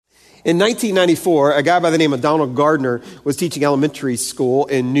In 1994, a guy by the name of Donald Gardner was teaching elementary school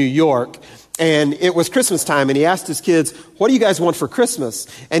in New York, and it was Christmas time, and he asked his kids, what do you guys want for Christmas?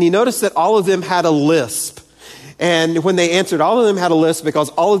 And he noticed that all of them had a lisp. And when they answered, all of them had a lisp because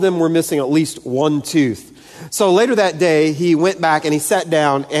all of them were missing at least one tooth. So later that day, he went back and he sat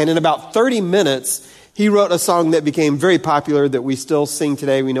down, and in about 30 minutes, he wrote a song that became very popular that we still sing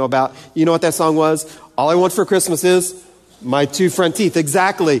today, we know about. You know what that song was? All I want for Christmas is my two front teeth.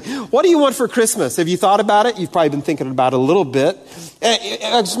 Exactly. What do you want for Christmas? Have you thought about it? You've probably been thinking about it a little bit.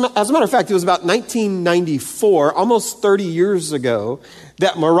 As a matter of fact, it was about 1994, almost 30 years ago,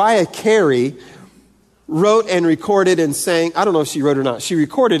 that Mariah Carey wrote and recorded and sang, I don't know if she wrote or not, she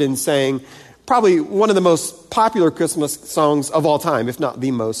recorded and sang probably one of the most popular Christmas songs of all time, if not the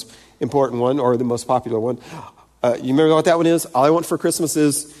most important one or the most popular one. You remember what that one is? All I Want for Christmas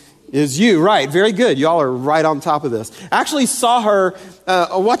is You. Right, very good. Y'all are right on top of this. I actually saw her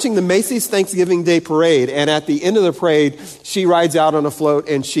watching the Macy's Thanksgiving Day Parade, and at the end of the parade, she rides out on a float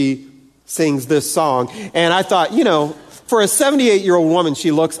and she sings this song. And I thought, for a 78-year-old woman,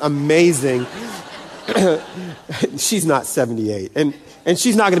 she looks amazing. She's not 78, and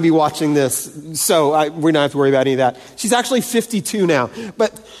she's not going to be watching this, so we don't have to worry about any of that. She's actually 52 now,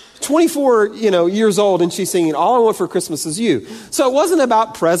 but 24, years old, and she's singing, All I Want for Christmas is You. So it wasn't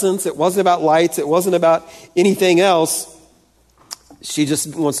about presents, it wasn't about lights, it wasn't about anything else. She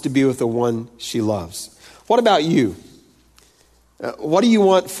just wants to be with the one she loves. What about you? What do you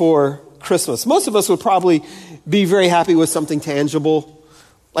want for Christmas? Most of us would probably be very happy with something tangible.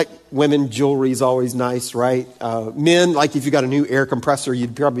 Like women, jewelry is always nice, right? Men, like if you got a new air compressor,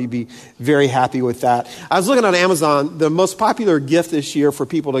 you'd probably be very happy with that. I was looking on Amazon. The most popular gift this year for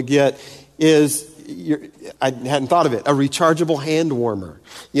people to get is, I hadn't thought of it, a rechargeable hand warmer.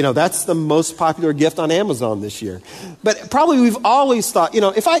 That's the most popular gift on Amazon this year. But probably we've always thought,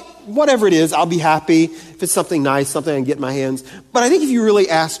 whatever it is, I'll be happy if it's something nice, something I can get in my hands. But I think if you really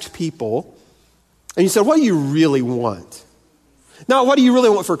asked people, and you said, what do you really want? Now, what do you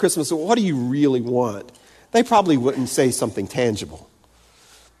really want for Christmas? What do you really want? They probably wouldn't say something tangible.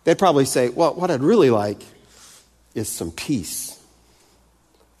 They'd probably say, well, what I'd really like is some peace.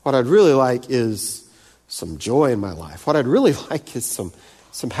 What I'd really like is some joy in my life. What I'd really like is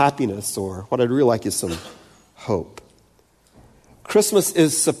some happiness, or what I'd really like is some hope. Christmas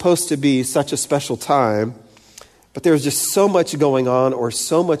is supposed to be such a special time, but there's just so much going on or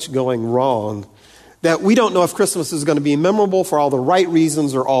so much going wrong that we don't know if Christmas is going to be memorable for all the right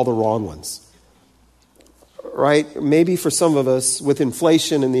reasons or all the wrong ones. Right? Maybe for some of us, with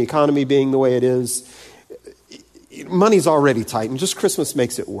inflation and the economy being the way it is, money's already tight, and just Christmas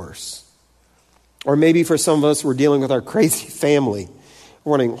makes it worse. Or maybe for some of us, we're dealing with our crazy family. We're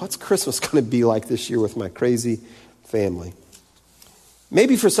wondering, what's Christmas going to be like this year with my crazy family?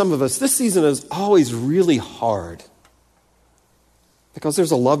 Maybe for some of us, this season is always really hard, because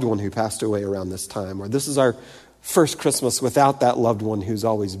there's a loved one who passed away around this time, or this is our first Christmas without that loved one who's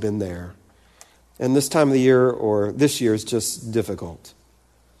always been there. And this time of the year, or this year, is just difficult.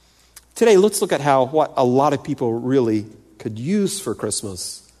 Today, let's look at how what a lot of people really could use for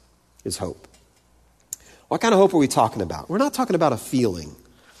Christmas is hope. What kind of hope are we talking about? We're not talking about a feeling.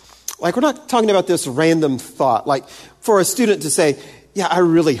 We're not talking about this random thought. Like for a student to say, yeah, I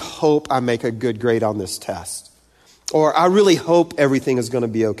really hope I make a good grade on this test. Or I really hope everything is going to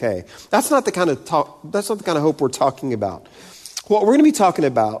be okay. That's not the kind of hope we're talking about. What we're going to be talking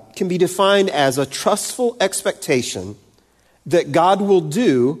about can be defined as a trustful expectation that God will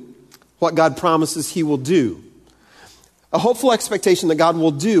do what God promises he will do. A hopeful expectation that God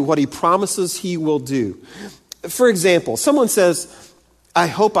will do what he promises he will do. For example, someone says, I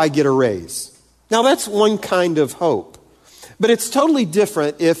hope I get a raise. Now that's one kind of hope. But it's totally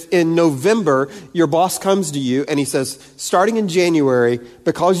different if in November your boss comes to you and he says, starting in January,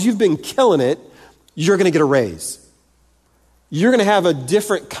 because you've been killing it, you're going to get a raise. You're going to have a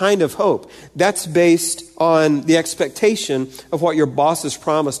different kind of hope. That's based on the expectation of what your boss has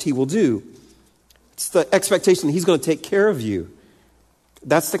promised he will do. It's the expectation that he's going to take care of you.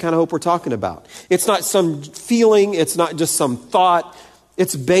 That's the kind of hope we're talking about. It's not some feeling. It's not just some thought.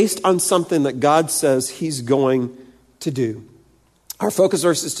 It's based on something that God says he's going to do. Our focus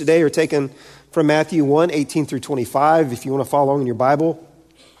verses today are taken from Matthew 1, 18 through 25. If you want to follow along in your Bible,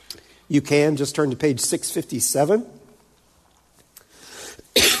 you can. Just turn to page 657.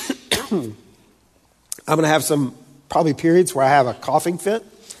 I'm going to have some probably periods where I have a coughing fit,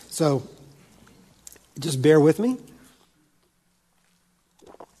 so just bear with me.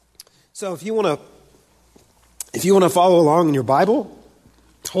 So if you want to follow along in your Bible,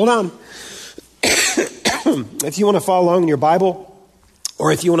 hold on. If you want to follow along in your Bible,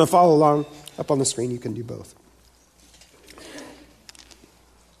 Or if you want to follow along up on the screen, you can do both.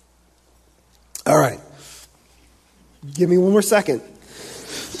 All right. Give me one more second.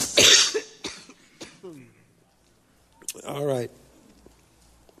 All right.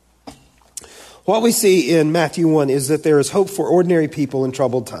 What we see in Matthew 1 is that there is hope for ordinary people in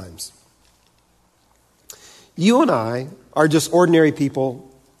troubled times. You and I are just ordinary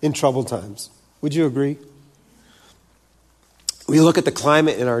people in troubled times. Would you agree? We look at the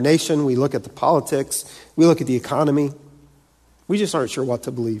climate in our nation. We look at the politics. We look at the economy. We just aren't sure what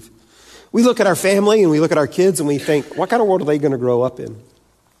to believe. We look at our family and we look at our kids and we think, what kind of world are they going to grow up in?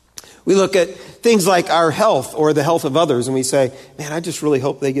 We look at things like our health or the health of others and we say, man, I just really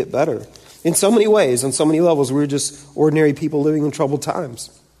hope they get better. In so many ways, on so many levels, we're just ordinary people living in troubled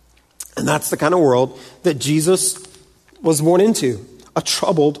times. And that's the kind of world that Jesus was born into, a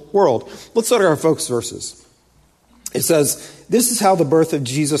troubled world. Let's look at our focus verses. It says, this is how the birth of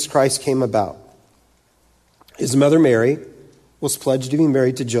Jesus Christ came about. His mother Mary was pledged to be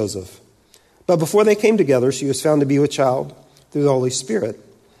married to Joseph. But before they came together, she was found to be with child through the Holy Spirit.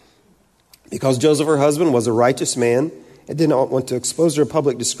 Because Joseph, her husband, was a righteous man and did not want to expose her to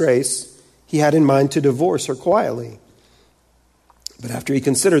public disgrace, he had in mind to divorce her quietly. But after he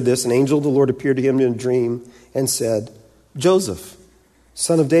considered this, an angel of the Lord appeared to him in a dream and said, Joseph,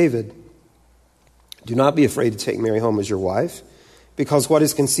 son of David, do not be afraid to take Mary home as your wife, because what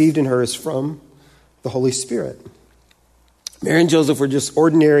is conceived in her is from the Holy Spirit. Mary and Joseph were just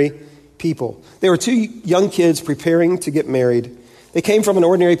ordinary people. They were two young kids preparing to get married. They came from an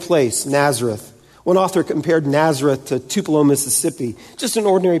ordinary place, Nazareth. One author compared Nazareth to Tupelo, Mississippi, just an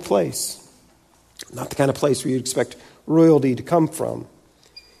ordinary place. Not the kind of place where you'd expect royalty to come from.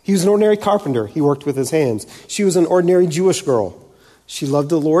 He was an ordinary carpenter. He worked with his hands. She was an ordinary Jewish girl. She loved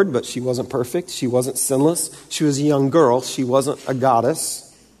the Lord, but she wasn't perfect. She wasn't sinless. She was a young girl. She wasn't a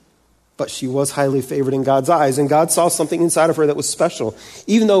goddess. But she was highly favored in God's eyes. And God saw something inside of her that was special,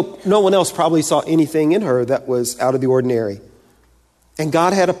 even though no one else probably saw anything in her that was out of the ordinary. And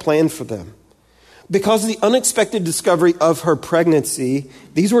God had a plan for them. Because of the unexpected discovery of her pregnancy,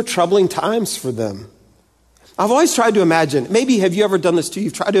 these were troubling times for them. I've always tried to imagine, maybe have you ever done this too?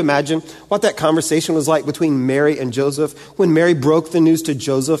 You've tried to imagine what that conversation was like between Mary and Joseph when Mary broke the news to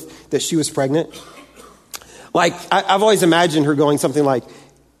Joseph that she was pregnant. Like, I've always imagined her going something like,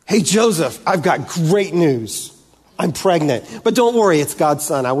 hey, Joseph, I've got great news. I'm pregnant. But don't worry, it's God's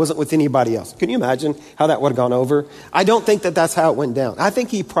son. I wasn't with anybody else. Can you imagine how that would have gone over? I don't think that that's how it went down. I think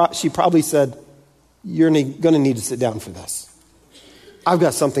she probably said, you're going to need to sit down for this. I've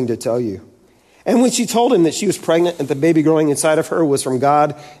got something to tell you. And when she told him that she was pregnant and the baby growing inside of her was from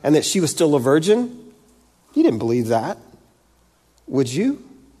God and that she was still a virgin, he didn't believe that. Would you?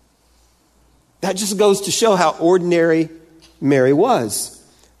 That just goes to show how ordinary Mary was.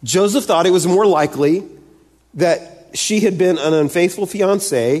 Joseph thought it was more likely that she had been an unfaithful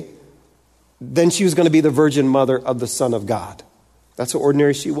fiancée than she was going to be the virgin mother of the Son of God. That's how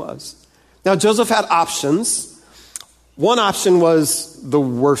ordinary she was. Now, Joseph had options. One option was the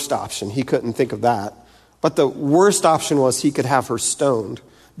worst option. He couldn't think of that. But the worst option was he could have her stoned.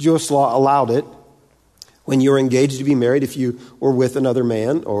 Jewish law allowed it. When you were engaged to be married, if you were with another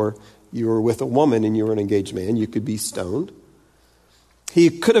man or you were with a woman and you were an engaged man, you could be stoned. He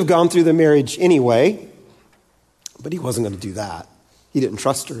could have gone through the marriage anyway, but he wasn't going to do that. He didn't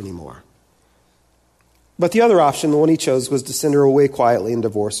trust her anymore. But the other option, the one he chose, was to send her away quietly and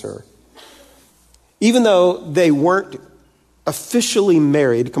divorce her. Even though they weren't officially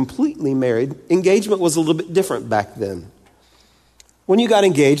married, completely married, engagement was a little bit different back then. When you got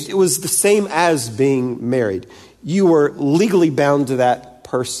engaged, it was the same as being married. You were legally bound to that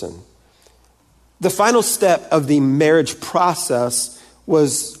person. The final step of the marriage process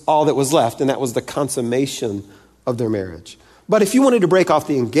was all that was left, and that was the consummation of their marriage. But if you wanted to break off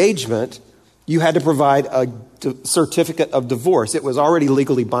the engagement, you had to provide a certificate of divorce. It was already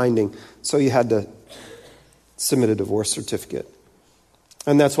legally binding, so you had to submit a divorce certificate.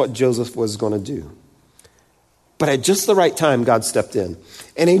 And that's what Joseph was going to do. But at just the right time, God stepped in.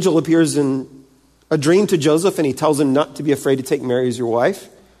 An angel appears in a dream to Joseph, and he tells him not to be afraid to take Mary as your wife,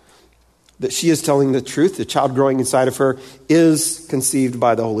 that she is telling the truth. The child growing inside of her is conceived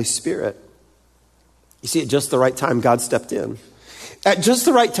by the Holy Spirit. You see, at just the right time, God stepped in. At just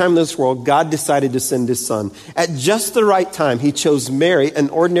the right time in this world, God decided to send his son. At just the right time, he chose Mary, an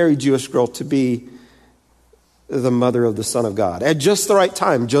ordinary Jewish girl, to be the mother of the Son of God. At just the right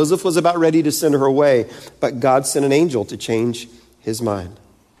time, Joseph was about ready to send her away, but God sent an angel to change his mind.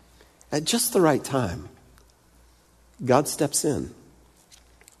 At just the right time, God steps in.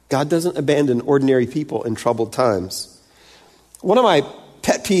 God doesn't abandon ordinary people in troubled times. One of my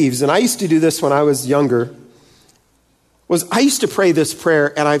pet peeves, and I used to do this when I was younger, was I used to pray this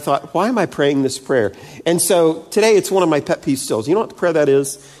prayer, and I thought, why am I praying this prayer? And so today it's one of my pet peeves still. You know what the prayer that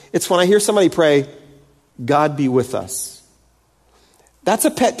is? It's when I hear somebody pray, God be with us. That's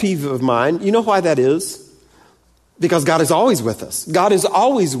a pet peeve of mine. You know why that is? Because God is always with us. God is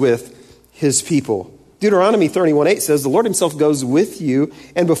always with his people. Deuteronomy 31:8 says, the Lord himself goes with you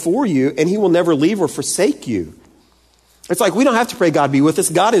and before you, and he will never leave or forsake you. It's like we don't have to pray God be with us.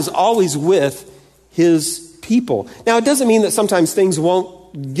 God is always with his people. Now, it doesn't mean that sometimes things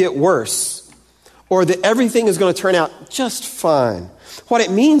won't get worse or that everything is going to turn out just fine. What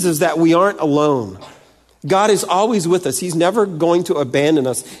it means is that we aren't alone. God is always with us. He's never going to abandon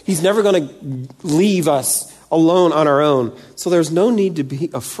us. He's never going to leave us alone on our own. So there's no need to be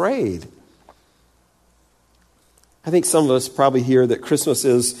afraid. I think some of us probably hear that Christmas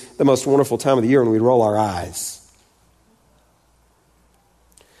is the most wonderful time of the year and we roll our eyes.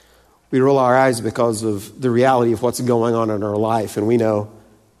 We roll our eyes because of the reality of what's going on in our life. And we know,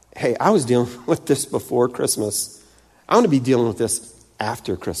 hey, I was dealing with this before Christmas. I want to be dealing with this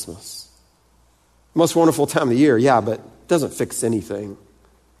after Christmas. Most wonderful time of the year, yeah, but it doesn't fix anything.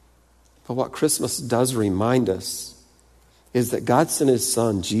 But what Christmas does remind us is that God sent his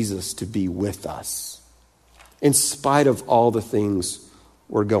son, Jesus, to be with us in spite of all the things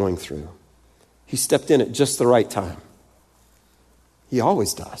we're going through. He stepped in at just the right time. He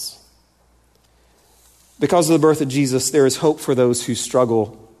always does. Because of the birth of Jesus, there is hope for those who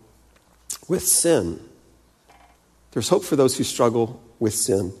struggle with sin. There's hope for those who struggle with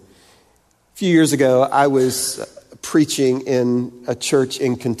sin. A few years ago, I was preaching in a church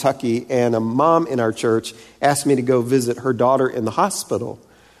in Kentucky, and a mom in our church asked me to go visit her daughter in the hospital.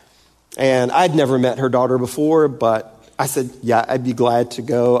 And I'd never met her daughter before, but I said, yeah, I'd be glad to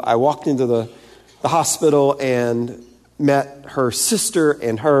go. I walked into the hospital and met her sister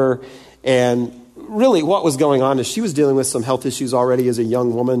and her, and really what was going on is she was dealing with some health issues already as a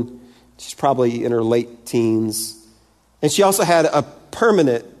young woman. She's probably in her late teens. And she also had a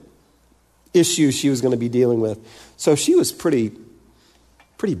permanent issue she was going to be dealing with. So she was pretty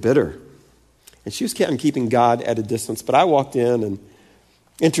bitter. And she was keeping God at a distance. But I walked in and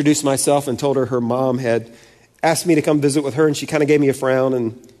introduced myself and told her mom had asked me to come visit with her. And she kind of gave me a frown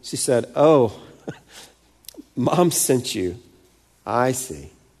and she said, oh, Mom sent you. I see.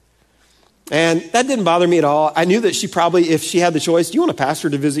 And that didn't bother me at all. I knew that she probably, if she had the choice, do you want a pastor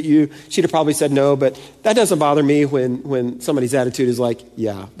to visit you? She'd have probably said no, but that doesn't bother me when somebody's attitude is like,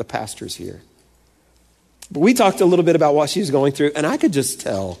 yeah, the pastor's here. But we talked a little bit about what she was going through, and I could just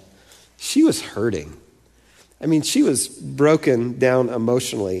tell she was hurting. I mean, she was broken down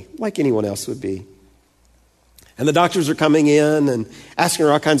emotionally, like anyone else would be. And the doctors are coming in and asking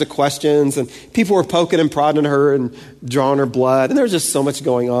her all kinds of questions, and people were poking and prodding her and drawing her blood, and there was just so much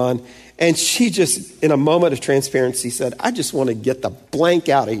going on. And she just, in a moment of transparency, said, I just want to get the blank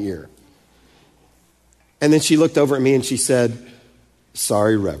out of here. And then she looked over at me and she said,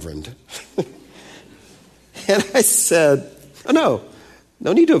 sorry, Reverend. And I said, oh,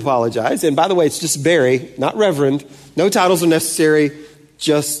 no need to apologize. And by the way, it's just Barry, not Reverend. No titles are necessary,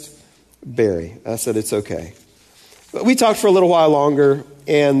 just Barry. I said, it's okay. But we talked for a little while longer,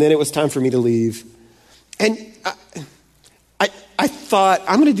 and then it was time for me to leave. And I thought,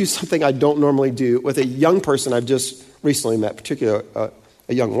 I'm going to do something I don't normally do with a young person I've just recently met, particularly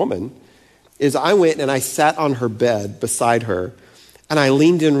a young woman, is I went and I sat on her bed beside her, and I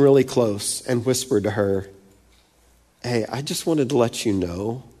leaned in really close and whispered to her, hey, I just wanted to let you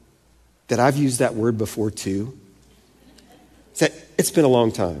know that I've used that word before too. It's been a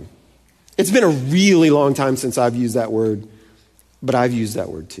long time. It's been a really long time since I've used that word, but I've used that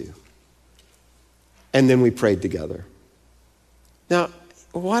word too. And then we prayed together. Now,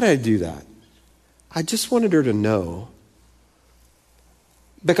 why did I do that? I just wanted her to know.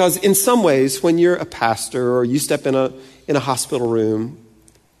 Because in some ways, when you're a pastor or you step in a hospital room,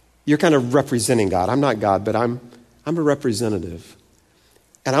 you're kind of representing God. I'm not God, but I'm a representative.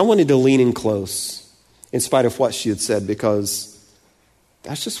 And I wanted to lean in close in spite of what she had said, because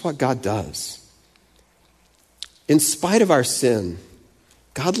that's just what God does. In spite of our sin,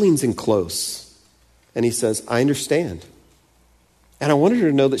 God leans in close and he says, I understand. And I wanted her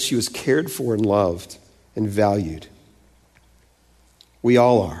to know that she was cared for and loved and valued. We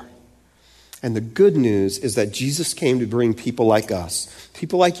all are. And the good news is that Jesus came to bring people like us,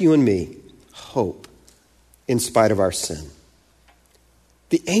 people like you and me, hope in spite of our sin.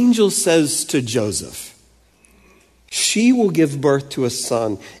 The angel says to Joseph, she will give birth to a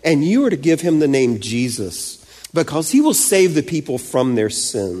son, and you are to give him the name Jesus, because he will save the people from their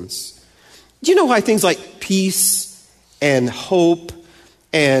sins. Do you know why things like peace and hope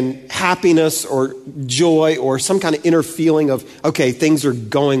and happiness or joy or some kind of inner feeling of, okay, things are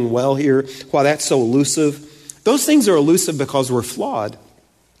going well here, while that's so elusive, those things are elusive because we're flawed.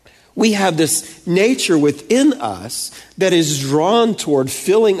 We have this nature within us that is drawn toward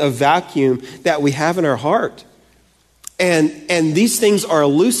filling a vacuum that we have in our heart. And these things are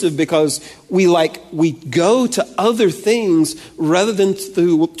elusive because we go to other things rather than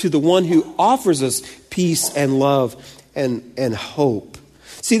to the one who offers us peace and love and hope.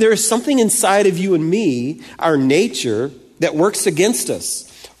 See, there is something inside of you and me, our nature, that works against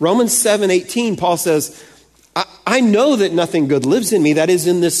us. Romans 7:18, Paul says, I know that nothing good lives in me, that is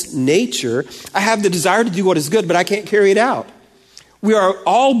in this nature. I have the desire to do what is good, but I can't carry it out. We are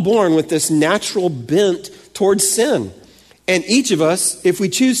all born with this natural bent towards sin. And each of us, if we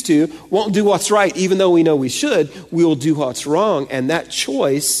choose to, won't do what's right, even though we know we should. We will do what's wrong. And that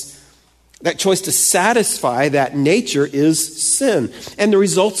choice to satisfy that nature is sin. And the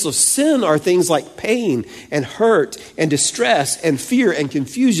results of sin are things like pain and hurt and distress and fear and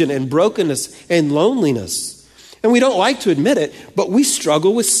confusion and brokenness and loneliness. And we don't like to admit it, but we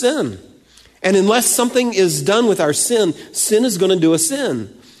struggle with sin. And unless something is done with our sin, sin is going to do us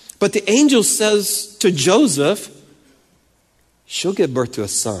in. But the angel says to Joseph, she'll give birth to a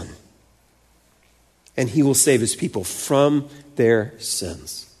son, and he will save his people from their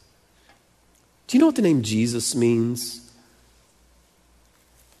sins. Do you know what the name Jesus means?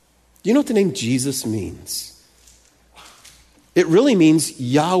 Do you know what the name Jesus means? It really means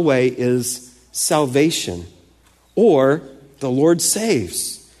Yahweh is salvation, or the Lord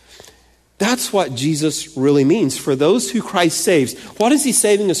saves. That's what Jesus really means. For those who Christ saves, what is he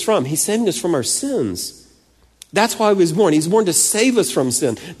saving us from? He's saving us from our sins. That's why he was born. He's born to save us from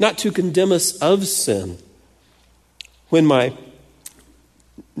sin, not to condemn us of sin. When my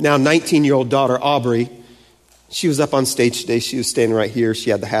now 19-year-old daughter, Aubrey, she was up on stage today. She was standing right here. She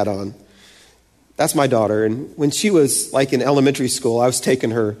had the hat on. That's my daughter. And when she was like in elementary school, I was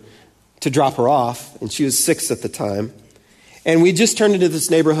taking her to drop her off, and she was 6 at the time. And we just turned into this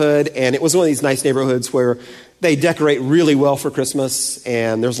neighborhood, and it was one of these nice neighborhoods where they decorate really well for Christmas,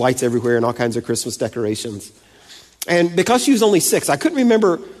 and there's lights everywhere and all kinds of Christmas decorations. And because she was only 6, I couldn't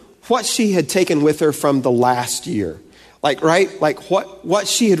remember what she had taken with her from the last year. Like what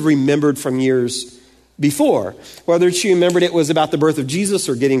she had remembered from years before. Whether she remembered it was about the birth of Jesus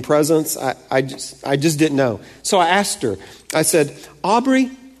or getting presents, I just didn't know. So I asked her, I said,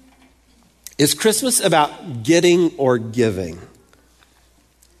 Aubrey, is Christmas about getting or giving?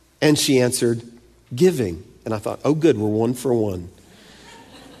 And she answered, giving. And I thought, oh good, we're 1 for 1.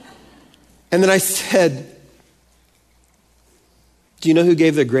 And then I said, do you know who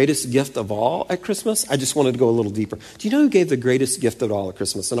gave the greatest gift of all at Christmas? I just wanted to go a little deeper. Do you know who gave the greatest gift of all at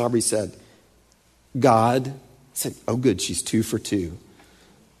Christmas? And Aubrey said, God. I said, oh good, she's 2 for 2.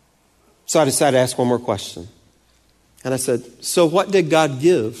 So I decided to ask one more question. And I said, so what did God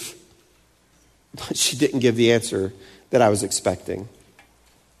give? But she didn't give the answer that I was expecting.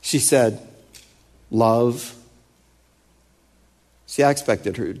 She said, love. See, I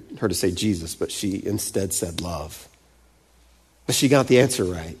expected her to say Jesus, but she instead said love. But she got the answer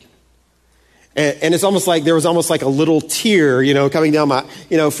right. And it's almost like there was almost like a little tear, coming down my,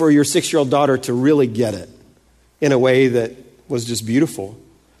 for your 6-year-old daughter to really get it in a way that was just beautiful.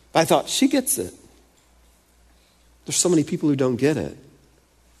 I thought, she gets it. There's so many people who don't get it.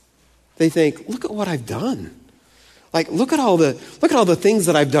 They think, look at what I've done. Like, look at all the things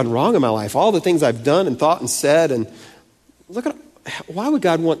that I've done wrong in my life, all the things I've done and thought and said, and why would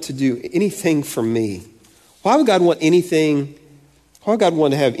God want to do anything for me? Why would God want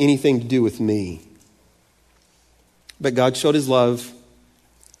to have anything to do with me? But God showed his love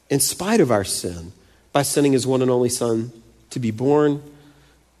in spite of our sin by sending his one and only Son to be born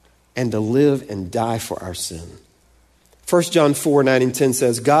and to live and die for our sin. 1 John 4:9-10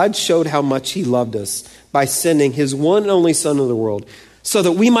 says, God showed how much he loved us by sending his one and only Son into the world so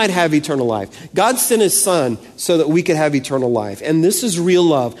that we might have eternal life. God sent his Son so that we could have eternal life. And this is real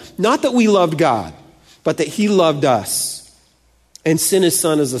love. Not that we loved God, but that he loved us and sent his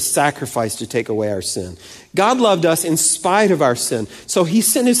Son as a sacrifice to take away our sin. God loved us in spite of our sin. So he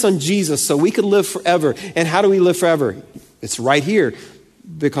sent his Son Jesus so we could live forever. And how do we live forever? It's right here,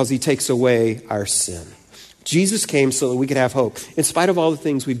 because he takes away our sin. Jesus came so that we could have hope. In spite of all the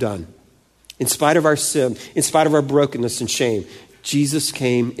things we've done, in spite of our sin, in spite of our brokenness and shame, Jesus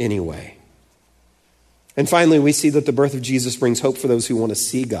came anyway. And finally, we see that the birth of Jesus brings hope for those who want to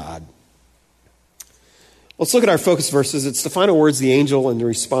see God. Let's look at our focus verses. It's the final words of the angel in the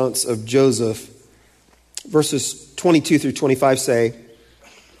response of Joseph. Verses 22 through 25 say,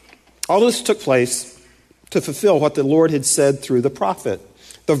 all this took place to fulfill what the Lord had said through the prophet.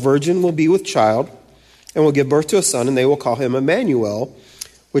 The virgin will be with child and will give birth to a son, and they will call him Emmanuel,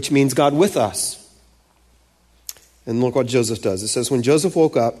 which means God with us. And look what Joseph does. It says, when Joseph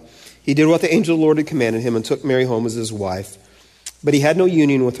woke up, he did what the angel of the Lord had commanded him and took Mary home as his wife. But he had no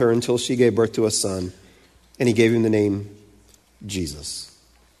union with her until she gave birth to a son, and he gave him the name Jesus.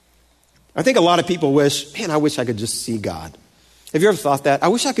 I think a lot of people wish, man, I wish I could just see God. Have you ever thought that? I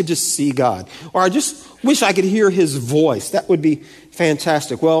wish I could just see God. Or I just wish I could hear his voice. That would be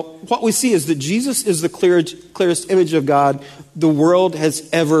fantastic. Well, what we see is that Jesus is the clearest image of God the world has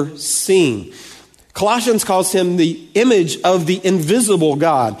ever seen. Colossians calls him the image of the invisible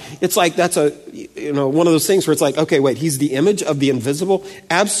God. It's like that's one of those things where it's like, okay, wait, he's the image of the invisible?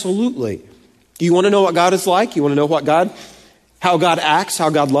 Absolutely. You want to know what God is like? You want to know how God acts, how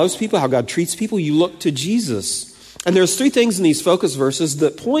God loves people, how God treats people? You look to Jesus. And there's three things in these focus verses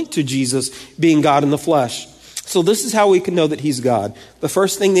that point to Jesus being God in the flesh. So this is how we can know that he's God. The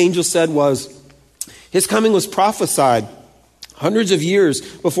first thing the angel said was, his coming was prophesied hundreds of years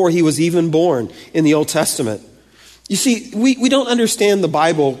before he was even born in the Old Testament. You see, we don't understand the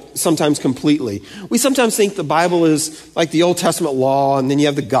Bible sometimes completely. We sometimes think the Bible is like the Old Testament law, and then you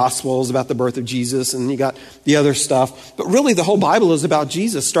have the Gospels about the birth of Jesus, and you got the other stuff. But really, the whole Bible is about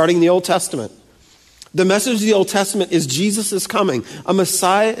Jesus, starting in the Old Testament. The message of the Old Testament is Jesus is coming. A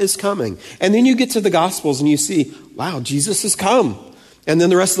Messiah is coming. And then you get to the Gospels and you see, wow, Jesus has come. And then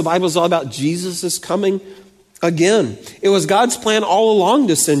the rest of the Bible is all about Jesus is coming again. It was God's plan all along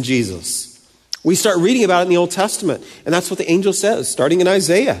to send Jesus. We start reading about it in the Old Testament. And that's what the angel says, starting in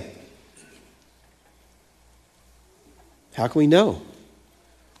Isaiah. How can we know?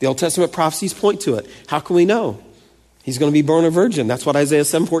 The Old Testament prophecies point to it. How can we know? He's going to be born a virgin. That's what Isaiah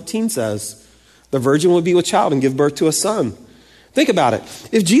 7:14 says. The virgin will be with child and give birth to a son. Think about it.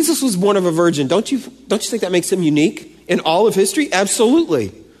 If Jesus was born of a virgin, don't you think that makes him unique in all of history?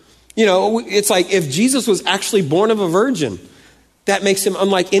 Absolutely. You know, it's like if Jesus was actually born of a virgin, that makes him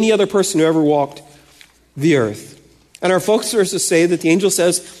unlike any other person who ever walked the earth. And our focus verses say that the angel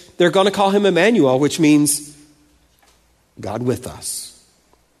says they're going to call him Emmanuel, which means God with us.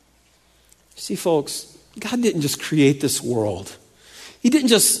 See, folks, God didn't just create this world. He didn't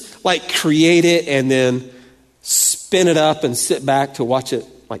just create it and then spin it up and sit back to watch it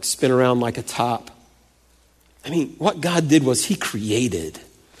spin around like a top. I mean, what God did was he created.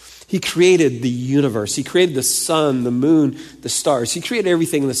 He created the universe. He created the sun, the moon, the stars. He created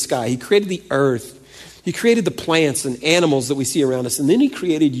everything in the sky. He created the earth. He created the plants and animals that we see around us. And then he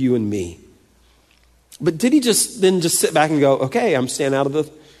created you and me. But did he just sit back and go, okay, I'm staying out of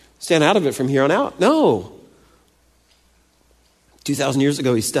it from here on out? No. 2,000 years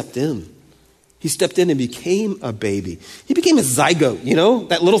ago, he stepped in. He stepped in and became a baby. He became a zygote,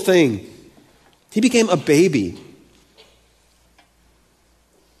 that little thing. He became a baby.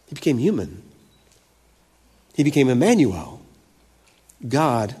 He became human. He became Emmanuel,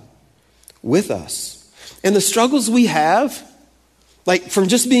 God with us. And the struggles we have, from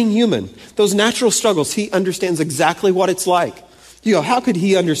just being human, those natural struggles, he understands exactly what it's like. You go, how could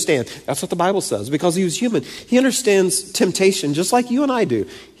he understand? That's what the Bible says, because he was human. He understands temptation just like you and I do.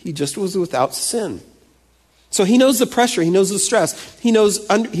 He just was without sin. So he knows the pressure. He knows the stress. He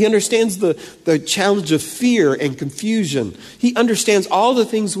understands the challenge of fear and confusion. He understands all the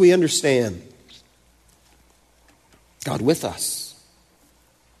things we understand. God with us.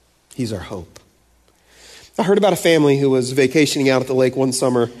 He's our hope. I heard about a family who was vacationing out at the lake one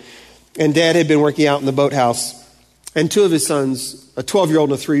summer, and Dad had been working out in the boathouse. And two of his sons, a 12-year-old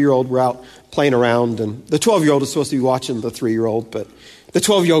and a 3-year-old, were out playing around. And the 12-year-old was supposed to be watching the 3-year-old, but the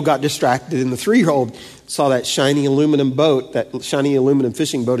 12-year-old got distracted, and the 3-year-old saw that shiny aluminum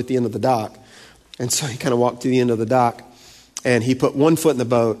fishing boat at the end of the dock. And so he kind of walked to the end of the dock, and he put one foot in the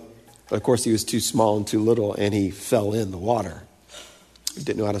boat. But of course, he was too small and too little, and he fell in the water. He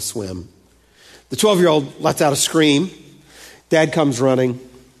didn't know how to swim. The 12-year-old lets out a scream. Dad comes running,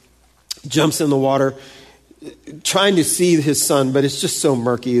 jumps in the water, trying to see his son, but it's just so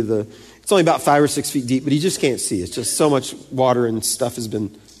murky. It's only about 5 or 6 feet deep, but he just can't see. It's just so much water and stuff has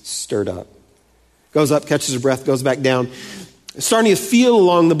been stirred up. Goes up, catches his breath, goes back down. Starting to feel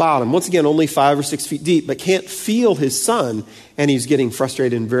along the bottom. Once again, only 5 or 6 feet deep, but can't feel his son, and he's getting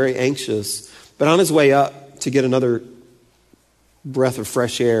frustrated and very anxious. But on his way up to get another breath of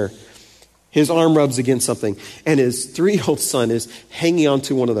fresh air, his arm rubs against something, and his 3-year-old son is hanging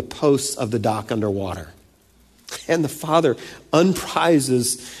onto one of the posts of the dock underwater. And the father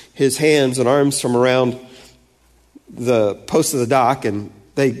unprises his hands and arms from around the post of the dock, and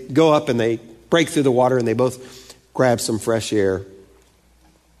they go up and they break through the water, and they both grab some fresh air.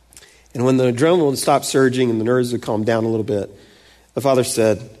 And when the adrenaline stopped surging and the nerves had calmed down a little bit, The father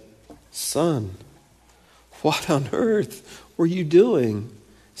said, "Son, what on earth were you doing,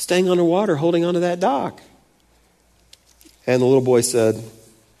 staying underwater, holding onto that dock?" And the little boy said,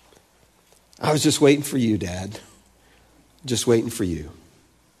 "I was just waiting for you, Dad. Just waiting for you."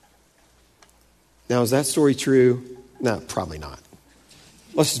 Now, is that story true? No, probably not.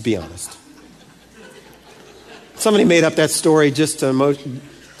 Let's just be honest. Somebody made up that story just to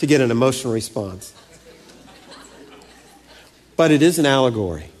get an emotional response. But it is an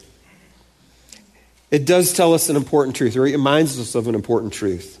allegory. It does tell us an important truth, or it reminds us of an important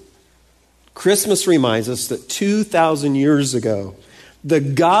truth. Christmas reminds us that 2,000 years ago, the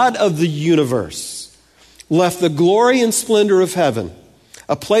God of the universe left the glory and splendor of heaven,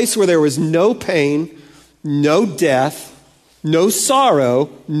 a place where there was no pain, no death, no sorrow,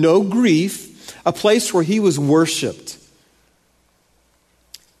 no grief, a place where he was worshiped.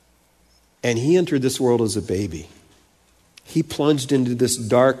 And he entered this world as a baby. He plunged into this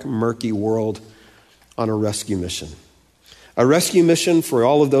dark, murky world on a rescue mission. A rescue mission for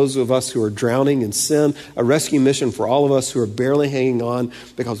all of those of us who are drowning in sin. A rescue mission for all of us who are barely hanging on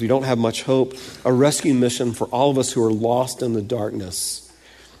because we don't have much hope. A rescue mission for all of us who are lost in the darkness.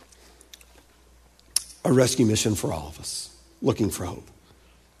 A rescue mission for all of us looking for hope.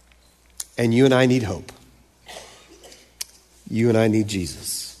 And you and I need hope. You and I need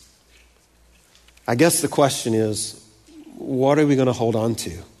Jesus. I guess the question is, what are we going to hold on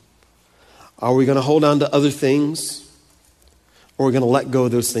to? Are we going to hold on to other things? Or are we going to let go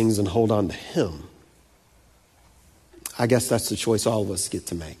of those things and hold on to him? I guess that's the choice all of us get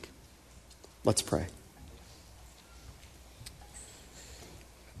to make. Let's pray.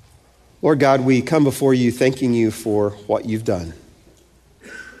 Lord God, we come before you thanking you for what you've done.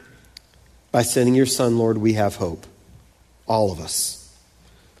 By sending your Son, Lord, we have hope. All of us.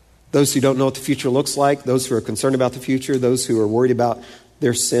 Those who don't know what the future looks like, those who are concerned about the future, those who are worried about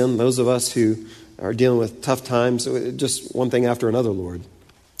their sin, those of us who are dealing with tough times, just one thing after another, Lord.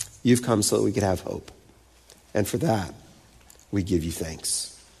 You've come so that we could have hope. And for that, we give you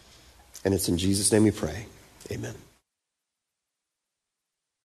thanks. And it's in Jesus' name we pray. Amen.